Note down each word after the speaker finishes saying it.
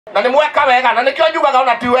na nĩ mweka wega na nĩkĩo njugaga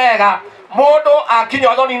ona ti wega mũndũ akinya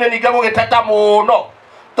thoni-inĩ ningĩ gũgĩteta mũno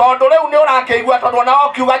tondũ rĩu nĩ ũrakĩigua tondũ ona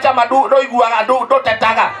okiuga chama ndũiguaga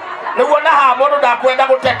ndũtetaga nĩguo na ha mũndũ ndakwenda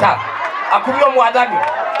gũteta akumio mwathani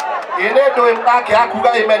ĩnĩ ndũĩ nake akuga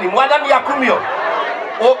amen mwathani akumio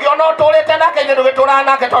ũngĩona ũtũrĩte nake nyĩ ndũgĩtũraga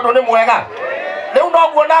nake tondũ nĩ mwega rĩu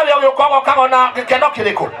noguo nawe ũgĩũka ũgokaga na gĩkeno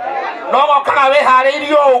kĩrĩkũ no ũgokaga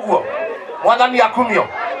wĩharĩirie ũguo mwathani akumio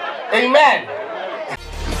amen.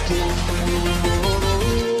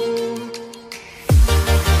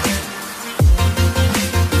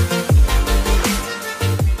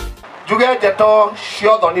 Juge jeto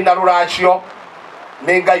ciotho na ruracio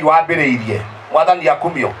nĩ Ngai wambĩrĩirie mwathani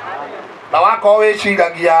akumio na wako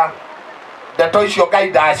wĩciragia ndeto icio Ngai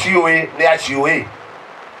ndaciũĩ nĩ aciũĩ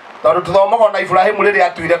tondũ tuthomaga na Ibrahimu rĩrĩa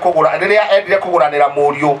atuire kũgũra rĩrĩa endire kũgũranĩra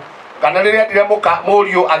mũriũ kana rĩrĩa endire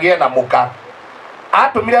mũriũ agĩe na mũka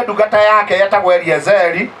atũmire ndungata yake yetagwo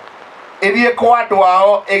Eliezeri ĩthiĩ kwa andũ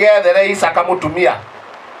ao ĩgethere Isaka mũtumia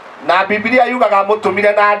na Biblia yugaga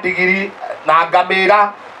mũtumire na ndigiri na ngamĩra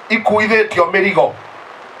ikuithĩtio mĩrigo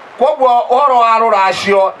koguo ũhoro wa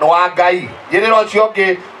rũracio nĩ wa Ngai njĩrĩra ũcio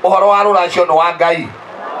ũngĩ ũhoro wa rũracio nĩ wa Ngai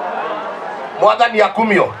mwathani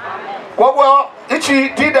akumio koguo ici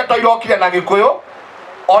ti ndeto irokire na Gĩkũyũ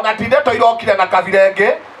ona ti ndeto irokire na kabira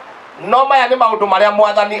ĩngĩ no maya nĩ maũndũ marĩa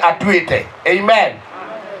mwathani atuĩte amen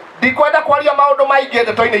ndikwenda kwaria maũndũ maingĩ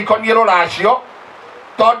ndeto-inĩ ikoniĩ rũracio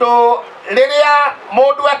tondũ rĩrĩa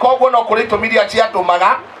mũndũ eka ũguo no kũrĩ itũmi iria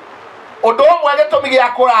ciatũmaga ũndũ ũmwe gĩtũmi gĩa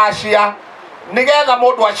kũracia nĩgetha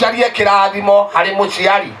mũndũ acarie kĩrathimo harĩ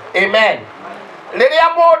mũciari amen rĩrĩa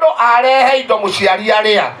mũndũ arehe indo mũciari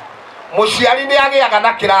arĩa mũciari nĩ agĩaga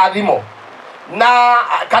na kĩrathimo na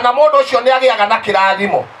kana mũndũ ũcio nĩ agĩaga na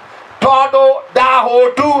kĩrathimo tondũ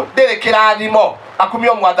ndahũtu ndĩrĩ kĩrathimo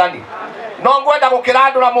akumio mwathani no ngwenda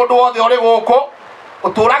gũkĩrandũra mũndũ wothe ũrĩ gũkũ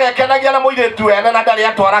ũtũraga ekenagia na mũirĩtu wene na ndarĩ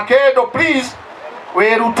atwara kĩndũ please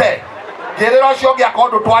wĩrute njĩrĩra ũcio ũngĩ akorwo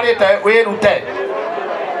ndũtwarĩte wĩrute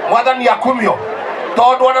mwathani akumio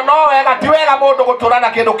tondũ ona no wega ti wega mũndũ gũtũra na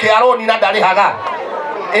kĩndũ kĩa rũni na ndarĩhaga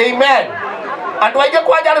amen andũ aingĩ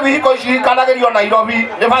kwanja rĩu ihiko ici ikanagĩrio Nairobi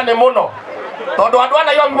nĩ bane mũno tondũ andũ a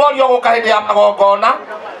Nairobi morio gũka hĩndĩ ya magongona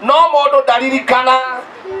no mũndũ ndaririkana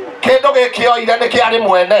kĩndũ gĩkĩoire nĩ kĩarĩ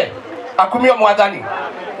mwene akumio mwathani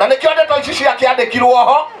na nĩkĩo ndeto ici ciakĩandĩkirwo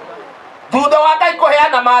ho thutha wa Ngai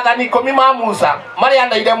kũheana maathani 10 ma Musa marĩa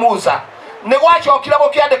aneire Musa nĩ gwacokire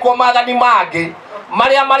gũkĩandĩkwo maathani mangĩ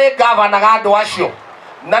marĩa marĩ gavana andũ acio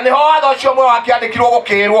na nĩho watho ũcio ũmwe wakĩandĩkirwo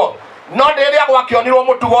gũkĩrwo no rĩrĩa gwakĩonirwo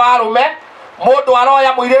mũtugo wa arũme mũndũ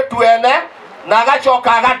aroya mũirĩtu ene na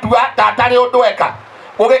agacoka agatua tatarĩ ũndũ eka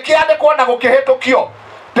gũgĩkĩandĩkwo na gũkĩhĩtũkio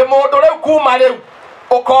tĩ mũndũ rĩu kuma rĩu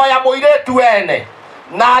ũkoya mũirĩtu ene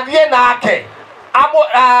na athiĩ nake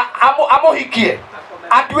amũhikie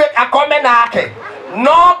akome nake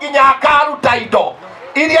no nginya akaruta indo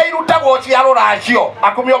iria irutagwo cia rũracio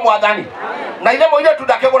akumio mwathani na ithe mũirĩtu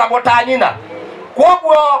ndakĩgũragwo ta nyina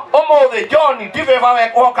koguo ũmũthĩ John ti veva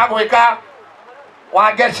woka gwĩka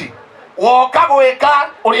wangeci woka gwĩka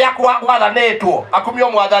ũrĩa gwathanĩtwo akumio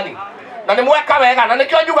mwathani na nĩ mweka wega na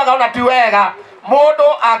nĩkĩo njugaga ona ti wega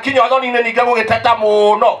mũndũ akinya thoni-inĩ ningĩ gũgĩteta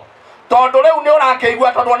mũno tondũ rĩu nĩ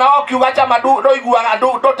ũrakĩigua tondũ ona okiuga chama ndũiguaga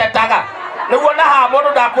ndũtetaga nĩguo na ha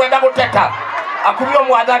mũndũ ndakwenda gũteta akumio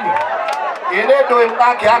mwathani ĩnĩ ndũĩ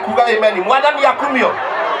nake akuga amen mwathani akumio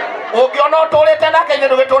ũngĩona ũtũrĩte nake nyĩ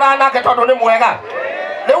ndũgĩtũraga nake tondũ nĩ mwega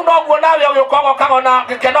rĩu noguo nawe ũgĩũka ũgokaga na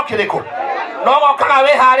gĩkeno kĩrĩkũ no ũgokaga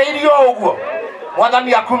wĩharĩirie ũguo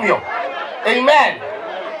mwathani akumio amen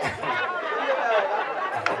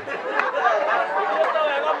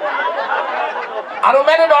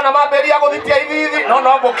arũme nĩ ndona mambĩria gũthitia ithithi no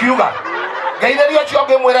ngũkiuga ngeithĩrio ũcio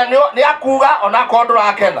ũngĩ mwĩre nĩ akuga ona akorwo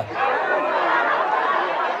ndũrakena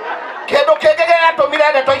kĩndũ kĩngĩ gĩatũmire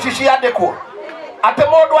ndeto ici ciandĩkwo atĩ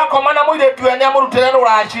mũndũ akoma na mũirĩtu ene amũrutĩre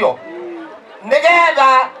rũracio nĩgetha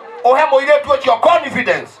ũhe mũirĩtu ũcio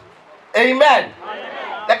confidence amen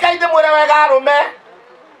rekei ndĩmwĩre wega arũme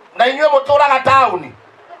na inyuĩ mũtũraga taũni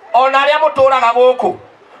ona arĩa mũtũraga gũkũ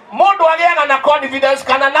mũndũ agĩaga na confidence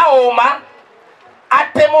kana na ũma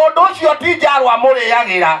atĩ mũndũ ũcio ti njarwa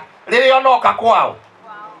mũrĩagĩra rĩrĩa onoka kwao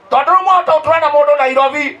tondũ rĩu mũhota gũtũra na mũndũ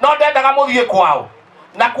Nairobi no ndendaga mũthiĩ kwao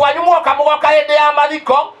na kwanyu mwoka mũgoka hĩndĩ ya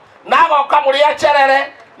mathiko na agoka mũrĩ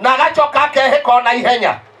acerere na agacoka akehĩka na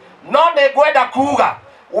ihenya no nĩ ngwenda kuga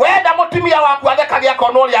wenda mũtumia waku athekagia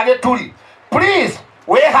akona ũrĩa gĩturi please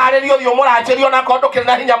wĩharĩrie ũthiĩ ũmũranjĩrie ona akorwo ndũkĩrĩ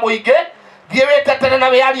na hinya mũingĩ thiĩ wĩtetere na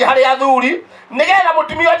wĩarie harĩ athuri nĩgetha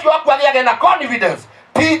mũtumia ũcio waku agĩage na confidence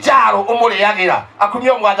ti njarũ ũmũrĩagĩra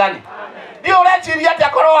akumio mwathani ndiũ ũreciria atĩ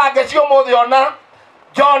akorwo wangeci ũmũthĩ ona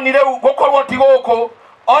John rĩu gũkorwo ti gũkũ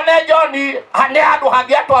one Johni ane andu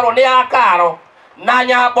hangi atwaro ni akaro na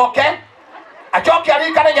Nyamboke acoke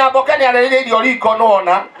arikane Nyamboke ni areririo riko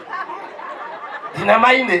nona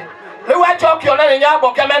dinamaine riu acoke ona ni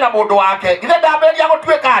Nyamboke mena mundu wake ithe ndamberia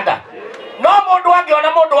gutuika nda no mundu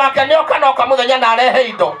angiona mundu wake ni okanoka muthenya na arehe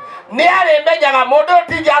indo ni arimenyaga mundu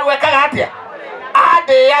tinjarwekaga atia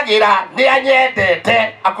andiagira ni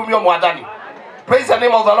anyendete akumio mwathani. Praise the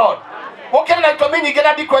name of the Lord. Gukena na itomi nyingi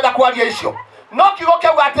na ndikwenda kwaria icio no kiugo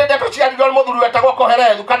kiuga ati ndeto ciarirwo muthuri wetagwo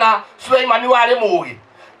Koherethu kana Suleimani wari mugi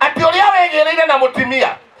ati uria wegiriire na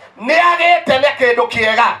mutimia ni agite ne kindu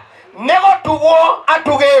kiega ni gutugwo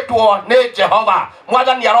atugitwo ni Jehova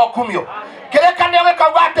mwathani arokumio kirekanio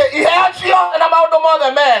gikauga ati iheo cio na maundu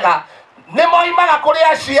mothe mega ni moimaga kuri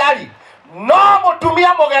aciari no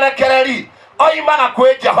mutumia mugerekereri oimaga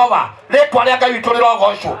kwi Jehova ritwa ria Ngai witu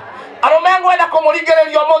rirogocwo arume ngwenda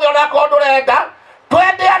kumuringiririo muthe ona ko ndurenda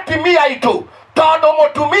twende atimia itu tondu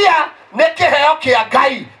mutumia ni kiheo kia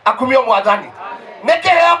Ngai akumio mwathani ni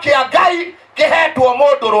kiheo kia Ngai kihetwo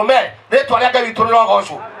mundurume ritwa ria Ngai witu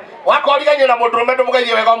rirogocwo wakoriganye na mundurume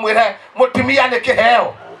ndumugeithie wega mwire mutumia ni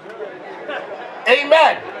kiheo.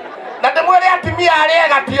 Amen. Na ndimwire atimia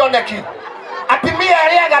ariega tioneki atimia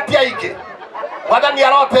ariega ti aingi mwathani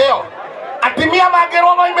aroteo atimia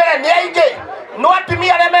mangirwo moimire ni aingi no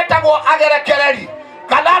atimia aria metagwo agerekereri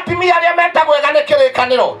kana atimia aria metagwo egane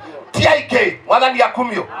kirikaniro ti aingi mwathani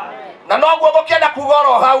akumio na noguo gukienda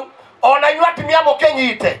kugoro hau ona inyu atimia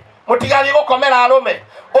mukinyite mutigathi gukomera arume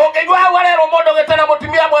ungigwa hau arero mundu gitena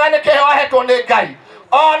mutimia mwega ni kiheo ahetwo ni Ngai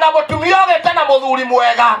ona mutumia gitena muthuri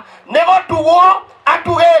mwega ni gutugwo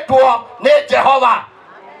atugitwo ni Jehova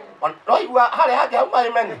no igwa hare hangi hau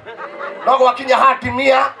maimeni no gwakinya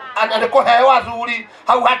hatimia ane kuheo athuri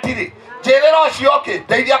hau hatiri njirira ucio ki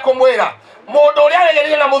ndeithia kumwira mundu uria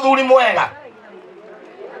wegeririe na muthuri mwega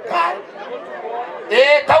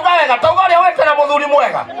tauga wega tauga uria wete na muthuri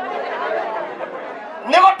mwega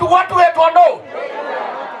ni gutugwo atugitwo no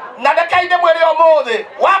na ndekainde mwiri umuthi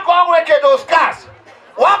wakorwo gwi kindu scarce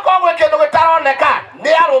wakorwo gwi kindu gitaroneka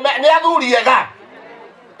ni arume ni athuri ega.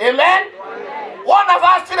 Amen. Wona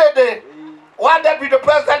first lady one deputy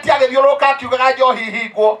president agithiuruka akiugaga njohi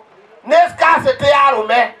hingwo ni scarcity ya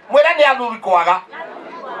arume mwire ni athuri kwaga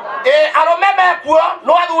arume mekuo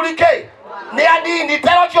no athuri ki ni anini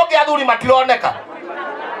tero cio ngi athuri matironeka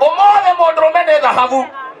umothe mundurume ni thahabu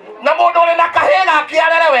na mundu uri na kahiga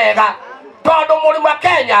kiarere wega tondu murimu wa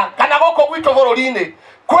Kenya kana guku gwitu bururi-ini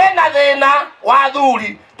kwina thina wa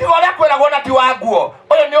athuri tigo ria kwiragwo na ti wa nguo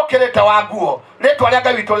uyu ni ukirite wa nguo ritwa ria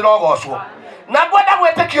Ngai witu rirogocwo na ngwenda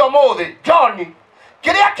gwitikio muthi John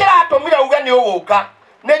kiria kiratumire uge ni uguka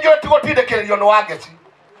ni njui ti gutindikiririo ni wangeci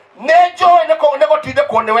ni njui ni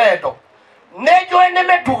gutindikwo ni wendo ni njui ni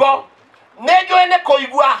mitugo ni njui ni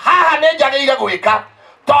kuigua haha ni njagiire gwika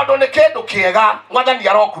tondu ni kindu kiega mwathani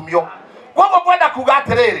arokumio koguo ngwenda kuga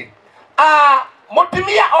atiriri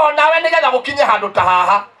mutimia onawe nigetha gukinye handu ta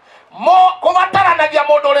haha kubataranagia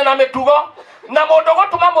mundu uri na mitugo na mundu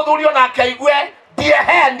gutuma muthuri ona akaigue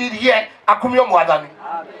ndiehenirie akumio mwathani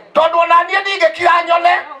tondu ona nie ndingikira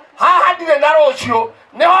nyone haha ndire na rucio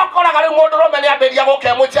niho koraga riu mundu rume ni amberia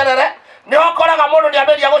guke mucerere niho koraga mundu ni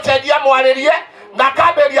amberia gucenjia mwaririe na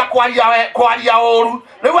kamberia kwaria uru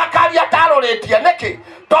riu akaria taruritie niki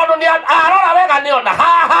tondu ni arora wega ni ona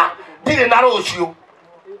haha ndire na rucio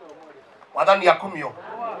mwathani akumio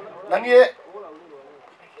na nie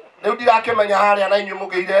riu ndirakimenya haria na inyu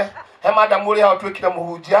mugeire he madam uri hao twikire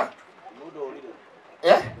muhunjia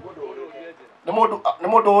ni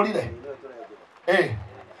mundu urire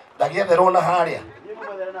ndagietherwo na haria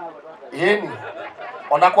ni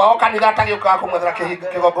ona kwao kanitha atagiukaga kumwethera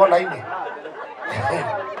kigongona-ini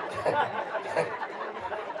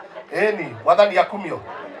ni mwathani akumio.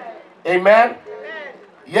 Amen.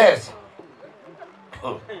 Yes.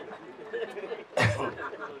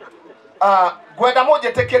 Gwenda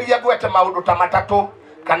munjitikiria gwete maundu ta matatu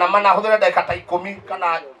kana mana huthire ndagika ta 10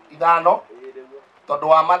 kana 5 tondu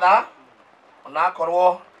wa mathaa ona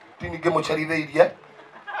akorwo tiningi muceritheirie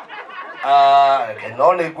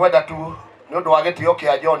no ni gwenda tu ni undu wa gitio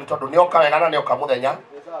kia John tondu ni oka wega na ni oka muthenya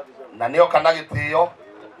na ni oka na gitio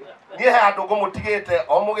nie he andu ngumutigite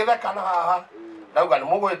o mugithekana haha ndauga ni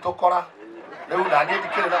mugwitukora riu na ni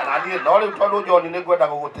ndikirira na ni no riu tondu John ni gwenda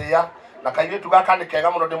gugutia na kairitu gaka ni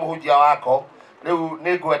kega muno ndi muhunjia wako riu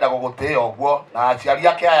ni ngwenda gugutia oguo na aciari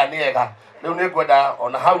ake aya ni ega riu ni ngwenda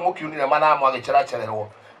ona hau mukiunire mathaa agicherachererwo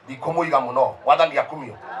ndikumuiga muno mwathani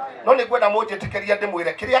akumio no ni ngwenda munjitikiria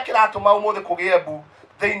ndimwire kiria kiratuma umuthi kugie mbu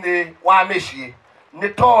thiini wa micii ni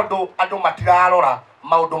tondu andu matirarora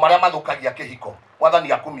maundu maria mathukagia kihiko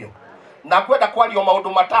mwathani akumio na ngwenda kwario maundu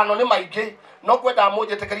matano ni maingi no kwenda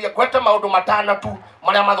munjitekerie kwete maundu matana tu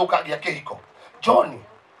maria mathukagia kihiko. John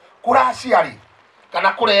kuraciari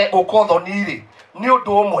kana kure gukothoni ri ni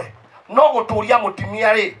undu umwe, no guturia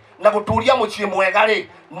mutimia ri na guturia mucii mwega ri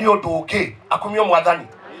ni undu ungi. Akumio Mwathani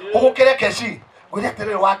ugukire keci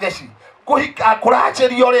gwire wa geci kuhika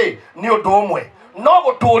kuracirio ri ni undu umwe, no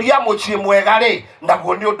guturia mucii mwega ri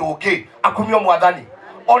naguo ni undu ungi. Akumio Mwathani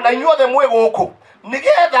ona inyuothe mwi guku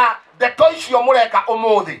nigetha ndeto icio mureka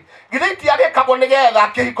umuthi githiti agikagwo nigetha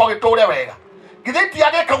kihiko giture wega, githiti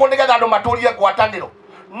agikagwo nigetha andu maturie ngwataniro,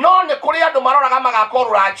 no ni kuri andu maroraga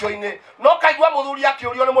magakorwo racio-ini, no kaigwa muthuri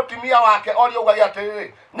akiurio ni mutimia wake ori ugagia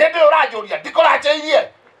atiriri ni ndi uranjuria ndikuraciirie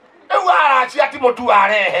riu aracia ti mutu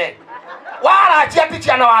arehe waracia ti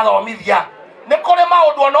ciana wathomithia ni kuri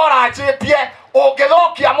maundu ona oracitie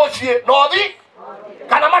ungithukia mucii nothi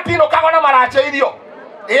kana matino kagona maraceirio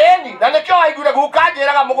eni na nikio waiguire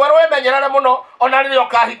gukanjiraga mugweru wimenyerere muno ona ririo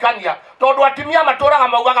kahikania tondu atimia maturaga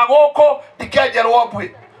maugaga guku ndikenjerwo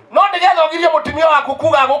mbui, no nigetha ugirie mutimia waku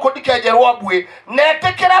kuga guku ndikenjerwo mbui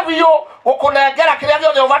netikire biu gukunengera kiria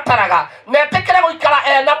giothe ubataraga, netikire guikara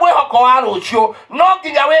ena mwihoko wa rucio, no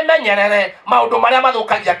nginya wimenyerere maundu maria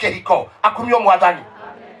mathukagia kihiko. Akumio Mwathani,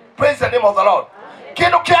 praise the name of the Lord.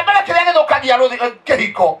 Kindu kia mbere kiria githukagia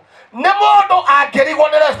kihiko ni mundu angirigwo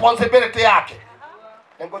ni responsibility yake.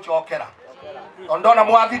 Nenguchokera ondona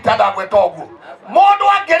mwathita ndagweta uguo, mundu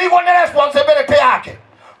angirigwo ni responsibility yake.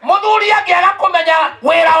 Muthuri angiaga kumenya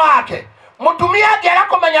wira wake, mutumia angiaga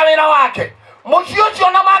kumenya wira wake, mucio ucio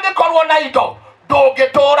na mangikorwo na indo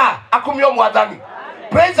ndungitura. Akumio Mwathani,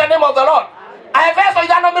 praise the name of the Lord. Efeso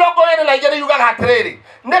 5:22 yugaga atiriri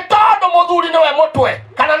ni tondu muthuri niwe mutwe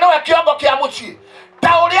kana niwe kiongo kia mucii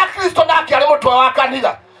ta uria Kristo nake ari mutwe wa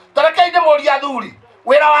kanitha. Tarekei ndimuria athuri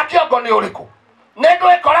wira wa kiongo ni uriku? Ni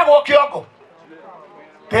ndu ikoragwo kiongo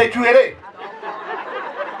tejuire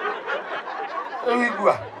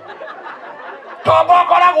igua tombo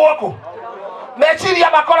koragwo ku, meciria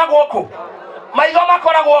makoragwo ku, maitho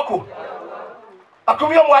makoragwo ku.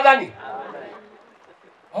 Akumio Mwathani,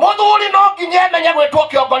 muthuri no nginya menye gwitwo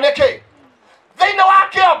kiongo niki. Thiini wa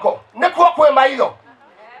kiongo nikuo kwi maitho,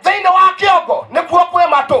 thiini wa kiongo nikuo kwi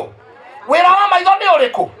matu. Wira wa maitho ni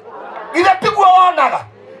uriku? Githe tiguo wonaga?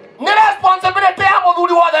 Ni responsibility ya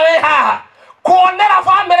muthuri wothe wi haha kuonera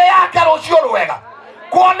family yake rucio rwega,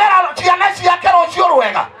 kuonera ciana ciake rucio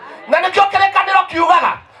rwega, na nikio kirikaniro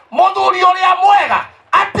kiugaga muthuri uria mwega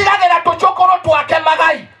atigagira tucukuru twake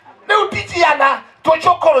magai. Riu ti ciana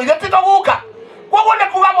tucukuru ile titoguka. Koguo ni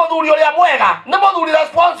kuga muthuri uria mwega ni muthuri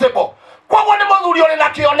responsible, koguo ni muthuri uri na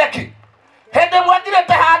kioneki. Hindi mwendire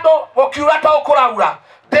handu gukiura ta ukuraura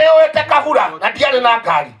ndiyuite kabura na ndiari na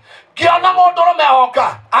ngari, ngiona mundurume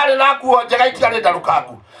oka ari na nguo njega itiari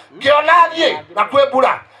ndarukangu, ngiona thie na kwi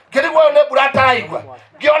mbura, ngirigwo ni mbura ataraigua,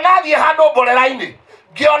 ngiona thie handu mborera-ini,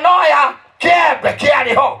 ngiona oya kiembe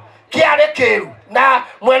kiari ho kiari kiru na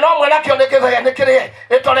mwena umwe nakio nikirie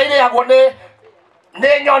itoreire agwo ni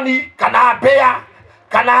nyoni kana mbea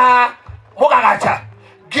kana mugagacha,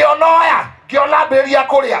 ngiona oya ngiona mberia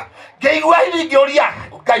kuria, ngiigua hivi ngioria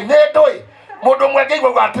Ngai ni ndui mundu mwe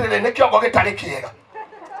ngiigua atiriri ni kiongo gitari kiega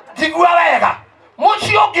njigua wega.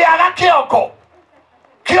 Mucio ngiaga kiongo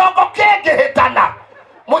kingihitana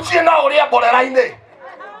mucie no uria mborera-ini,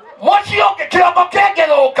 mucio kiongo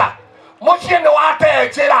kingithuka mucie ni wate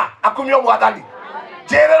njira. Akumio Mwathani,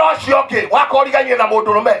 njirira ucio ngi wakoriganie na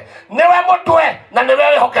mundurume niwe mutwe na niwe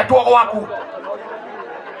wihoketwo gwaku.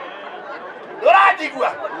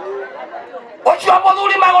 Urajigua ucio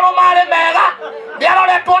muthuri maguru mari mega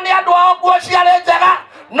niaroretwo ni andu ao nguo ciari njega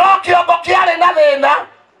no kiongo kiari na thina.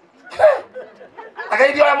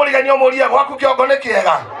 Agaithio ya murigania muria gwaku kiongo ni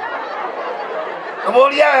kiega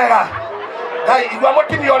muria wega. Ngai igua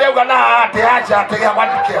mutimia uria uga na ate acha ate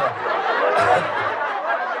gwandikira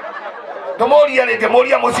ndumuria ringi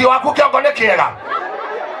muria mucii waku kiongo ni kiega.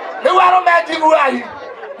 Riu arume njiguai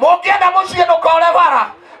mungienda mucii ndukore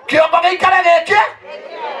bara kiongo giikare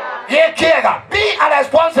gikiega. Be a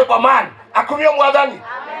responsible man. Akumio Mwathani,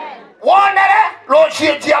 wonere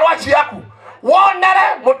rucio njiarwa ciaku,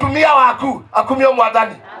 wonere mutumia waku. Akumio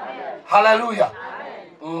Mwathani, haleluya.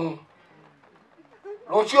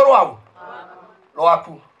 Rucio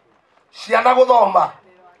rwaku ciana guthoma,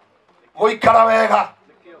 guikara wega,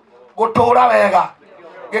 gutura wega,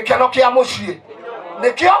 gikeno kia mucii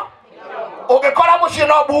nikio. Ungikora mucii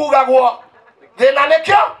no mbugagwo thina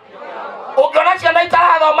nikio, ungiona ciana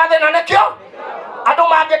itarathoma thina nikio, andu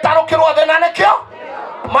mangitarukirwo thina nikio,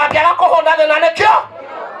 mangiaga kuhuna thina nikio.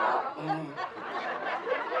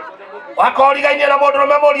 Wakorigainie na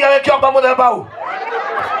mundurume muria wi kiongo muthemba u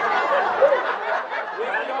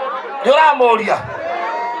ni uramuria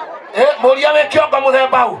muria we kiongo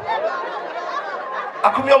muthemba u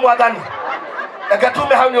akumio mwathani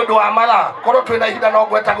ekatume hau ni undu wa mara korwo twina ihinda no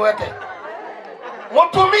gweta gwete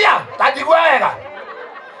mutumia tajigwe wega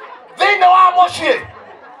thine wa mucii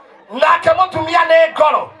nake mutumia ni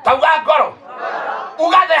ngoro tauga ngoro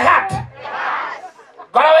uga the heart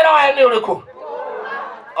ngoro wira wae ni uriku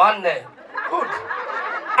one good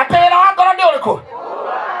ate wira wa ngoro ni uriku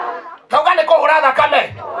tauga ni kuhura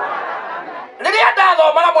thakame riria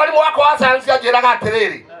ndathomaga mwarimu wakwa wa science anjiraga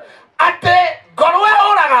atiriri ate ngoro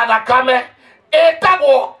uraga thakame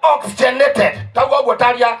etagwo oxygenated tauga uguo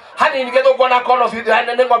taria hanini githungwo na konofi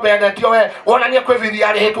ni ng'ombe yendetio we wonanie kwi vithi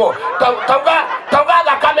yarihitwo tauga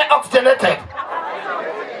thakame oxygenated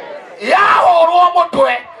yahurwo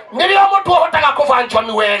mutwe nirio mutwe hotaga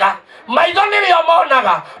kufunction wega maitho nirio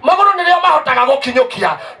monaga maguru nirio mahotaga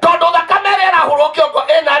gukinyukia tondu thakame ria irahurwo kiongo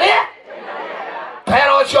ina ri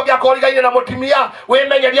pero ucio ngiakorigaine na mutimia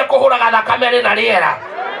wimenyerie kuhuraga thakame rina riera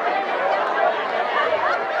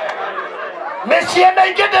meciene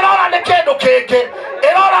ingi ndirora ni kindu kingi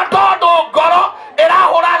irora tondu ngoro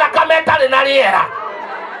irahura thakame itari na riera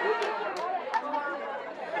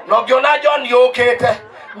no ngiona John yukite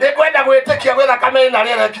ni kwenda gwitikia gwi thakame ina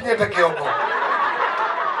riera kinyite kiongo.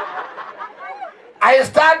 I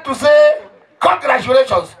stand to say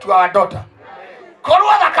congratulations to our daughter.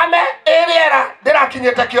 Korwa thakame iriera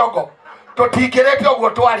ndirakinyite kiongo tutingirete uguo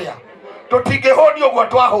twaria tutingihoni uguo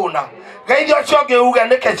twahuna gaithio cio ngiuga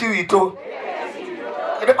ni keci witu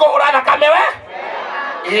ni kuhura thakame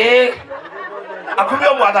we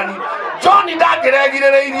akumio mwathani John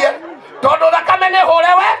ndangiregirereirie tondu thakame ni hure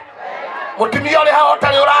we mutimia uri haho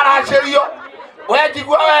tari uraracirio we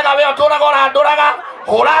njigua wega we uturaga uranduraga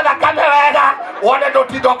hura thakame wega wone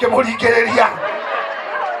ndutindo kimuringiriria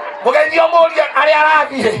mugeithio murie aria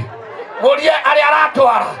arathie murie aria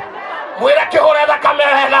aratwara mwire kihure thakame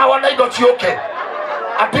wega wone indo ciuke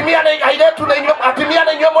atimia ni airetu ni atimia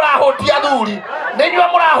ni nywe murahutia thuri ni nywe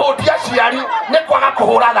murahutia ciari ni kwaga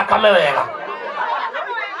kuhura thakame wega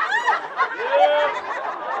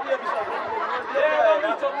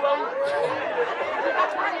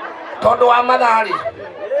tondu wa mathari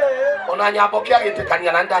ona nyambo kia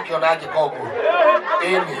gitikania na ndakiona ngikogu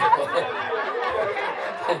ini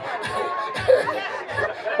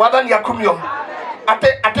mwathani akumio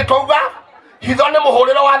ate twauga hitho ni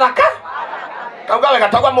muhuriro wa thaka tauga wega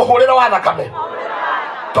tauga muhuriro wa thakame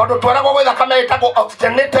tondu tweragwo gwi thakame itagwo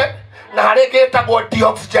oxygenated na hari ingi itagwo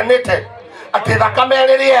deoxygenated ati thakame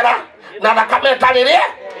ri riera na thakame itari ri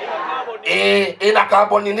ina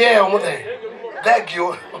carbon ni yo muthe thank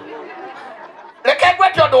you reke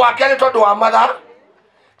gwete undu wa keri tondu wa matha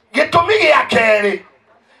gitumi gia keri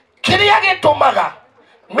kiria gitumaga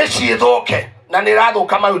micii thuke na ni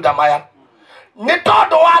rathuka mayunda maya ni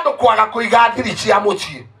tondu wa andu kwaga kuiga thiri cia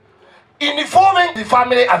mucii informing the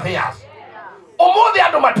family affairs umuthi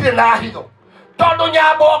andu matire na hitho tondu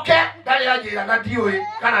nyamboke ndari anjira na dioi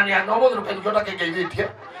kana ni ano muthi rukenyo kiota kingeithitie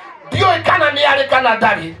dioi kana ni ari kana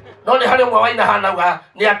ndari no ni hari umwe waina hanauga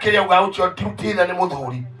ni akiria uga ucio tithe ni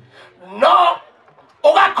muthuri no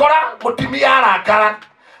ugakora mutimia arakara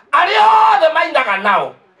aria othe mainaga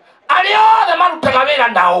nao aria othe marutaga wira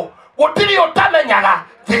nao gutiri utamenyaga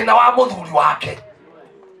thina wa muthuri wake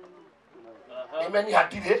imeni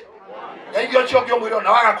hatire ndio cio ngio mwiro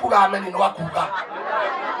na waga kuga ameni no akuga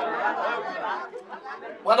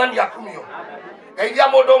mwathani akumio ngeithia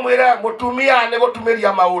mundu mwire mutumia ni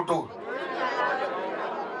gutumiria maundu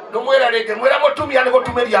ndumwira ringi mwira mutumia ni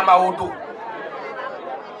gutumiria maundu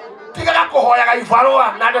tigaga kuhoyaga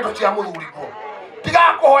ibarua na ndeto cia muthuri ko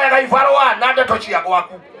tigaga kuhoyaga ibarua na ndeto cia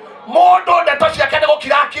gwaku mundu ndeto ciake ni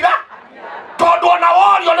gukirakira tondu ona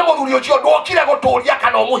worio ni muthuri ucio ndwokire guturia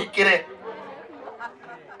kana umuhikire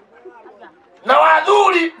na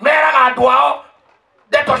wathuri meraga andu ao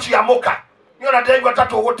ndeto cia muka niona ndiraigua ta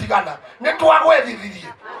tugutigana ni twagwethithirie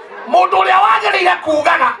mundu uria wagiriire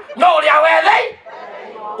kugaga no uria wethei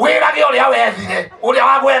wirage uria wethire uria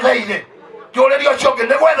wagwetheire njuririo ciongi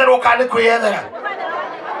ni gwetherwo kana ni kwiyethera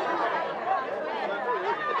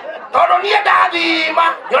tondu nie ndathima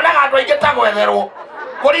nyonaga andu aingi ta gwetherwo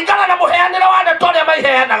kuringana na muheanire wa ndeto uria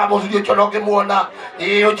maiheanaga muthuri ucio no ngimuona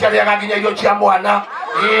uciariaga nginya irio cia mwana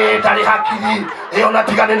tari hakiri ona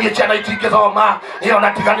tiganenie ciana itingithoma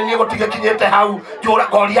ona tiganenie gutige kinyite hau njura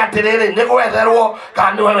ngoria atiriri ni gwetherwo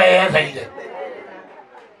kana niwe weyetheire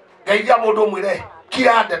ngeithia mundu mwire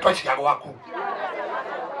kira ndeto cia gwaku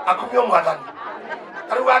akumio mwathani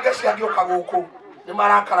ariu wage ciangioka guku ni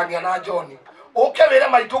marakarania na John uke wire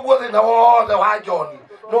maitu guothe na wothe wa John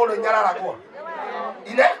no ri nyararagwo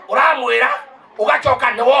ine uramwira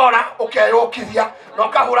ugacoka ni wora ukeyukithia no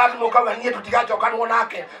kahura thimu ukauga nie tutigacokanwo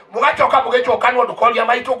nake mugacoka mugicokanwo ndukoria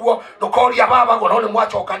maitu guo ndukoria baba guo no ni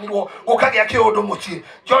mwacokanirwo gukagia kiundu mucii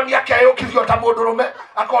John akeyukithio ta mundurume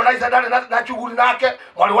akona ithe ndari na chuguri nake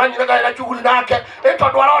mwari wa nyina ndari na chuguri nake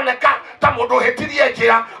tondu aroneka ta mundu hitirie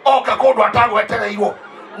njira oka kundu atagwetereirwo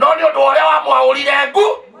no ni undu uria wa mwaurire ngu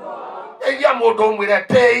ithia mundu umwire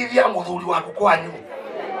teithia muthuri waku kwanyu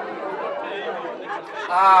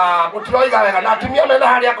mutiroiga wega na atumia mena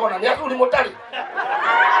hari akona ni athuri mutari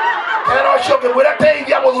pero cio ngimwira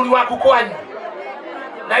teithia muthuri waku kwanyu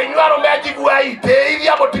na inyuĩ arũme njiguai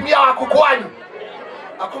teithia mutumia waku kwanyu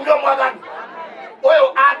akumio mwathani uyu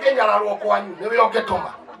anginyararwo kwanyu niwe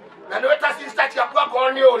ungituma na niwe ta sister ciaku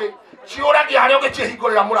akorwo ni uri ciuragia haria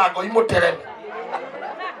ungicihingurira murango imutereme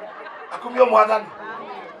akumio mwathani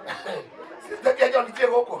sister kia John tie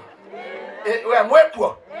guku we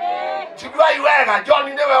mwekuo Chiguai wega John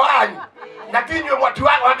niwe wanyu na tinywe mwati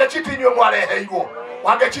wangachi tinywe mwareheirwo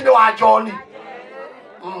wangachi ni wa John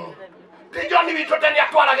ti John witu tani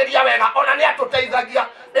atwarageria wega ona ni atuteithagia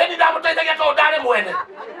eni ndamuteithagia to ndare mwene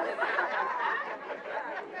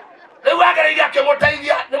riu agereire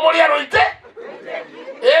akimuteithia ni muri aruite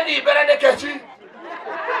eni mbere ni keci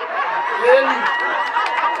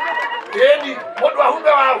eni mundu ahumbe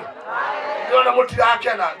wau ndiona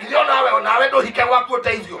mutirakena ndiona we nawe nduhike gwaku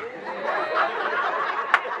uteithio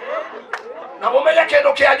na mumenye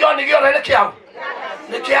kindu kia John giona ni kiau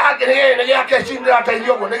ni kia keci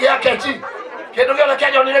ndirateithio guo ni gia keci kindu giona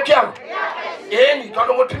kia John ni kiau eni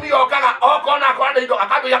tondu mutumia okaga okona akona indo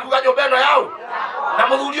akambia kuga nyumba ino yau na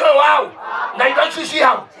muthuri uyu wau na indo ici ci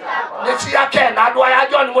hau ni ciake na andu aya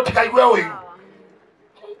John mutikaigue uyu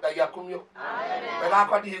ngai akumio wega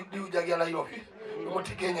akwa ndiujagia Nairobi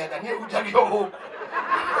mutikinyenda ni ujagio huku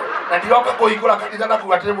na ndiroka kuhingura kanitha na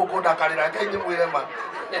kuga tiri mukunda karira ngai ni mwire ma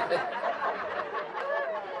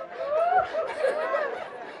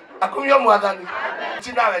akumio mwathani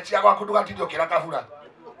tinawe cia gwaku ndugatidio kira kabura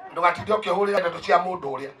ndugatidio kihurira ndeto cia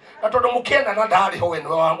mundu uria na tondu mukienda na ndari ho we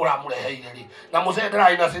niwe uramureheire ri na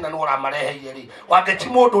mucenderai na cina niwe uramareheire ri wangeti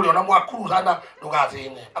mundu uria na mwakuruzana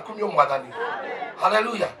ndugathine akumio mwathani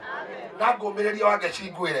haleluya na ngumiriria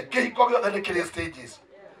wangeci ngwire kihiko giothe ni kiri stages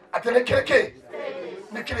ati ni kiri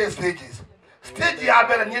ni kiri stages stage ya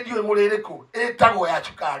mbere ni ndiwe muririku itagwo ya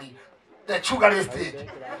chukari the sugar stage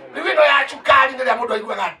riwino ya chukari ndio mundu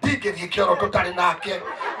aiguaga ndingithie kioro tutari nake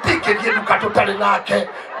ndingithie duka tutari nake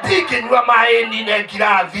ndinginywa maeni na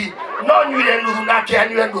ngirathi no nywire nuthu nake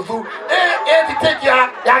anywe nuthu stage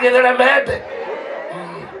ya githere mende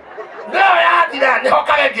no ya thira ni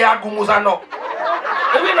hokage ngia ngumuzano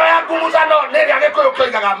riwino ya ngumuzano ni ria gikuyu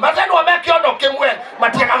kioigaga matheno me kiondo kimwe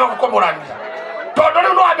matiagaga gukomorania tondu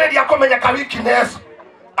riu no ameria kumenyeka weakness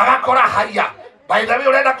agakora haya by the way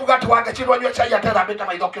urenda kuga twangecirwo nywe chai atethambite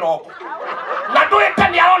maitho kiroko na nduite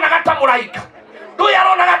ni arona gata muraika nduye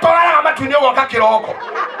arona gatoraraga matuini ugoka kiroko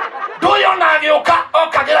nduye ona agiuka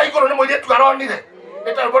okagira iguru ni muiritu aronire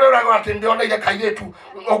itarubore urago ati ndiona ile kairetu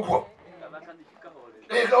oguo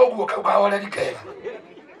oguo kaugahore dikega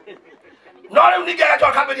no riu ningega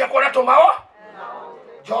twakamberia kuona tumao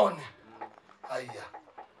John aya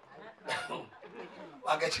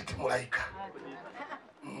agechiti muraika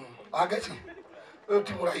agechiti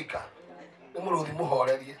uti muraika ni muruthi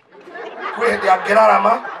muhorerie kwende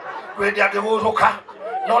angirarama kwende angiguzuka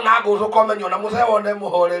no na guzuka omenyo na mucewone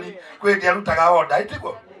muhoreri kwende arutaga order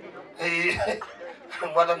itiko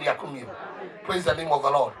mwathani akumio praise the name of the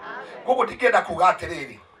Lord kuko tikenda kuga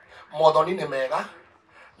atiriri mothoni ni mega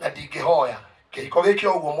na ndingihoya kihiko giki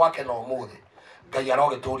oguo mwake no muthi ngai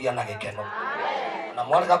arogituria na gikeno na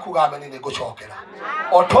mwarega kuga ameni ni ngucokera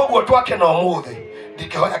o toguo twake no muthi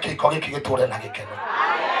ndingihoya kihiko giki giture na gikeno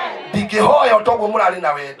ndingihoya o toguo murari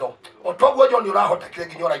na wendo o toguo John urahotekire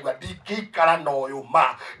nginya uraigua ndingikara no uyu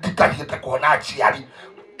ma nditahiete kuona aciari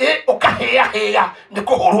ukahia ni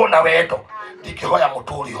kuhurwo na wendo ndingihoya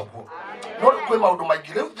muturi oguo no kwi maundu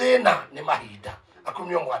maingi riu thina ni mahinda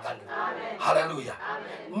akumio mwathani haleluya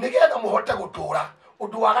nigetha muhote gutura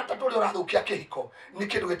undu wa gatatu uri urathukia kihiko ni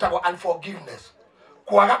kindu gitagwo unforgiveness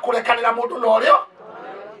kwaga kurekanira mundu no rio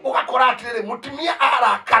ugakora atiriri mutumia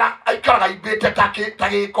arakara aikaraga ibite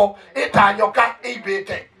tagiko itanyoka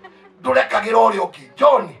ibite ndurekagira urio ungi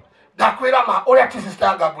John ndakwira ma uria ti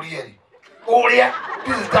sister Gabriel uria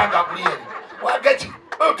ti sister Gabriel wangeci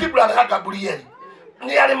uyu ti brother Gabriel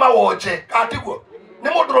ni ari mawoje katiguo ni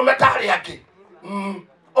mundu rumetari yake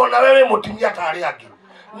ona wewe mutumia tari yake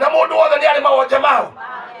na mundu wothe ni ari mawoje mao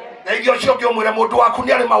na irio cio ngiumwire mundu waku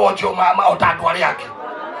ni ari mawoje ma otandu ari yake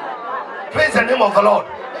praise the name of the Lord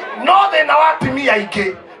no thina wa atumia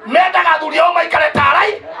ingi mendaga thuri ao maikare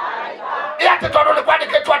tarai ate tondu ni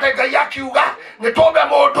kwandikitwo ati Ngai akiuga ni tumbe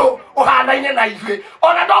mundu uhanaine na ithuĩ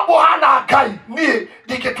ona no muhana Ngai niĩ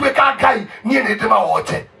ndingĩtuĩka Ngai niĩ nĩ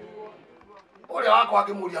ndĩmawote ũrĩa wakwa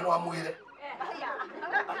angĩmũria no amwĩre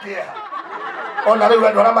atĩeha ona rĩu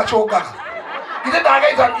andũ arĩa macũngaga githĩ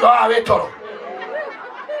ndageitanio haha wĩ toro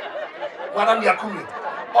mwathani akumio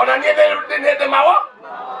ona niĩ nĩ ndĩmawo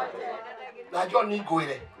na John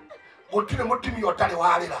ngwĩre gũtirĩ mũtumia ũtarĩ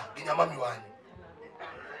warĩra nginya mami wanyu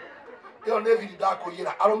iyo nĩ thiri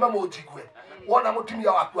ndakũiyĩra arũme mũnjigue wona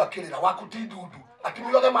mũtumia waku akĩrĩra waku ti ndundu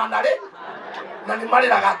atumia othe manarĩ na nĩ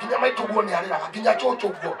marĩraga nginya maitũguo nĩ arĩraga nginya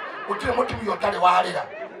cũcũguo gũtirĩ mũtumia ũtarĩ warĩra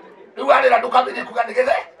rĩu arĩra ndũkamenye kuga nĩ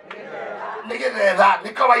gĩthetha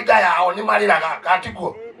nĩ kawaida yao nĩ marĩraga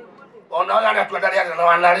gatiguo ona oyo arĩa tuendarĩ arĩra na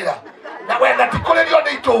wanarĩra na wenda ti kũrĩrio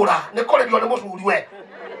nĩ itũũra nĩ kũrĩrio nĩ mũcuri we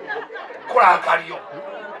kũrakario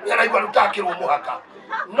nĩ araigua rũtakĩrwo mũhaka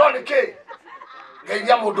no nĩkĩ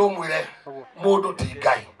Ngeithia mũndũ ũmwĩre mũndũ ti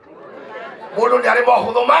Ngai mũndũ nĩ arĩ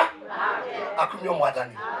mohũthũ akumio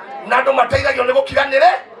mwathani na andũ mateithagio nĩ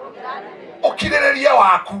gũkiranĩre ũkirĩrĩrie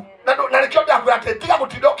waku na nĩkĩo ndakwĩra atĩ tiga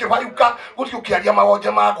gũtinda ũkĩhayũka gũthiĩ ũkĩaria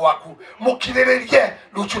mawonje ma gwaku mũkirĩrĩrie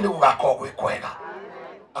rũciũ nĩ gũgakorwo gwĩ kwega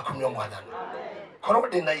akumio mwathani korwo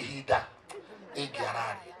ndĩ na ihinda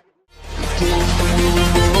ingĩararia